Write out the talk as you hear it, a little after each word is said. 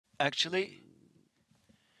Actually,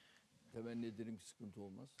 temenni ederim ki sıkıntı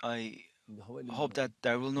olmaz. I Şimdi hope havalimanı that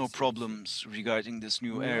there will no meselesi problems regarding this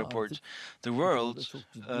new dünya airport. artık The bu konuda world, çok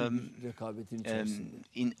ciddi um, bir rekabetin içerisinde.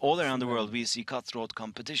 in all around the İsim world, vermeden. we see cutthroat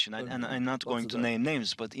competition, and I'm Örneğin not going to Batı'da name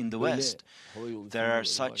names, but in the öyle West, havayolu there are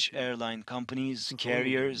firmaları var such ki airline companies, Türk Hava Yolları'nı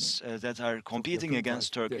carriers that are çok competing yakın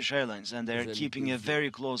against takipte Turkish Airlines, and they're özellikle keeping a very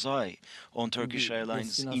izliyorlar. close eye on Turkish Çünkü Airlines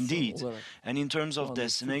destinasyon indeed. olarak And in terms şu of anda Türk Hava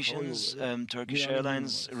destinations, Yolları Turkish dünyanın bir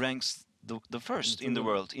Airlines numarası. ranks the first in the Anlatabiliyor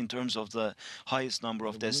muyum? world in terms of the highest number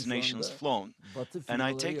of Yani bunu şu destinations anda flown. Batı And I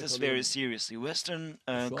firmaları take this very yakalayamıyor. seriously. Western Şu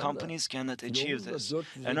anda companies cannot achieve kilomuz da this.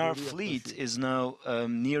 400'e And our doğru fleet yaklaşıyor is now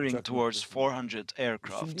nearing uçak towards noktasında. 400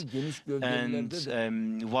 aircraft Şimdi geniş and gövdelilerde de çok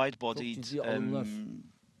wide-bodied ciddi alımlar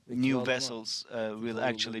ve new kiralama vessels Türk will Hava Yolları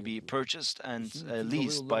actually be yapıyor. purchased and Şimdi Türk Hava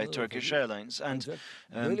leased by Yolları'na da Turkish tabii Airlines. And ancak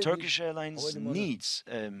böyle bir Turkish Airlines havalimanı needs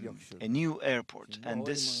yakışır. a new airport, Şimdi bu and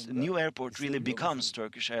this havalimanında new airport işte really biliyor becomes musunuz?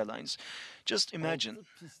 Turkish Airlines. Just imagine, 6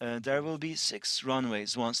 pist there will var. be 6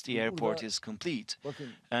 runways once the Ve airport burada is complete. bakın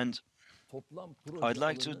And toplam I'd proje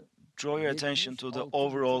like to alanı draw your attention to the 76,5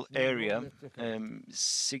 overall milyon area. metrekare.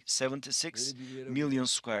 76 Böyle bir yere million vuruyor.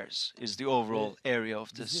 squares is the overall Ve area of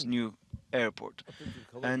this bizim new airport.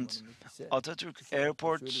 Atatürk And Havalimanı'nın ise Ataturk şu saatte şöyle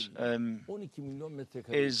Airport diyeyim 12 milyon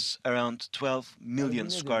metrekareydi. is around 12 Yani million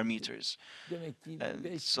bu ne square demektir? meters. Demek ki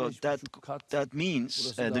So 5-5,5 kat that means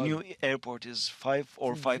burası the daha new büyük. airport is 5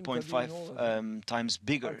 or Şimdi bizim tabii 5.5 ne olacak? times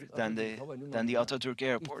bigger Artık than Atatürk the Havalimanı'na Ataturk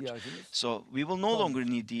Airport. ihtiyacımız So we will no longer kalmayacak.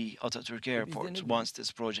 need the Ataturk Ve biz de Airport ne once dedik?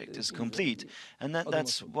 this project Dedik is ki üzerine complete. bir And adım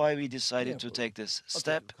that's atalım. why we Ne decided to yapalım? take this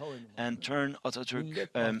step Atatürk and Havalimanı'nı turn Ataturk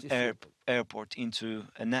millet bahçesi yapalım. Airport into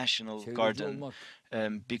a national Çevreci garden, olmak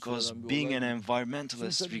because sıradan bir being olay an değil. Şimdi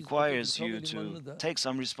environmentalist tabii biz requires Atatürk you to Havalimanı'nı da take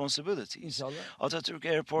some responsibilities. inşallah Ataturk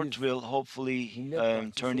Airport bir will hopefully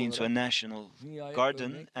millet turn bahçesi into a olarak national dünyaya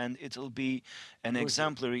garden, örnek and it will be an proje.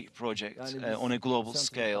 exemplary project Yani on biz a global Central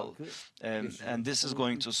scale. Park'ı And yaşayacağız. this is Onun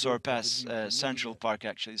going to 3-4 katı surpass büyüklüğünde bir Central yer. Park,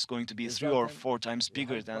 actually. It's going to be Ve 3 or 4 zaten times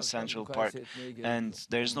bigger Hyde than Park'la Central Park. mukayese etmeye gerek And yok.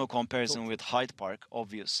 there's no Yani comparison çok with çok büyük. Hyde Park,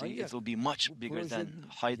 obviously. It Ancak will be much bu bigger than projenin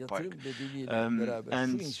Hyde Park. yatırım bedeliyle beraber şu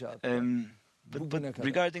And inşaatta but bugüne kadar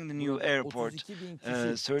regarding the new burada airport, 32 bin kişi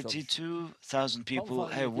çalışıyor. 32,000 Tam people have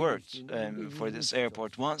faaliyete worked geçtiğinde burada 100 for bin this kişi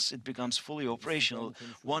airport. çalışıyor. Once it becomes fully operational,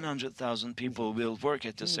 İstihdamı konuşursak 100,000 bu people çalışıyor. will work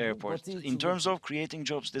at this Şimdi bu airport. Batı In için terms bakın. of creating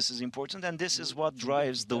jobs, this is important, and this is Bu what çılgın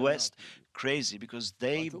drives the Türkler ne West yapıyor diye. crazy, because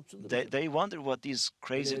Daha çok çıldıracak. they wonder what these Hele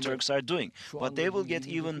crazy hele Turks are doing. şu But they anda bu will get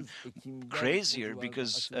even 29 Ekim'den o crazier, civarda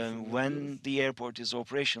because açılışını when yapıyoruz. the airport is İlk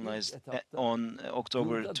operationalized etapta on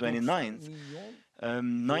October yılda 90 29th, milyon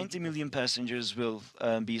 90 yolcu million taşıyor. passengers will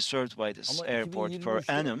be served by this Ama airport per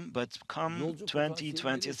 2023'te annum, but come yolcu potansiyeli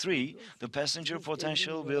nereye çıkıyor 2023, biliyor the musunuz? passenger 250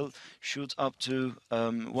 potential milyona will çıkıyor. shoot up to Şimdi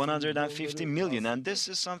bu 150 onları million, and aslında this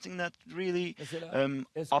is something that really mesela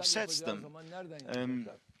eskal upsets yapacağı them. zaman nereden Um,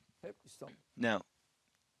 yapacaklar? Hep İstanbul. Now,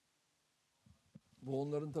 Bu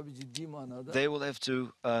onların tabii ciddi manada they will have to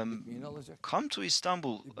ekmeğini alacak. come to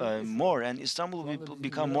Istanbul Bakın more, and Istanbul şu anda will bizim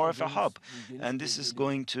become yeni more of a aldığımız hub, bu geniş and this is gövdeli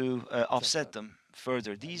going to upset uçaklar them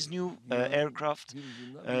further. These yani new dünyanın aircraft, bir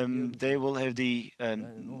ucundan bir diğer they ucuna will have the yani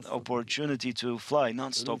non-stop gidiyor. opportunity to fly Öyle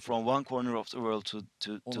non-stop from uçaklar. one corner of the world to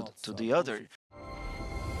 16 the saat, other. 18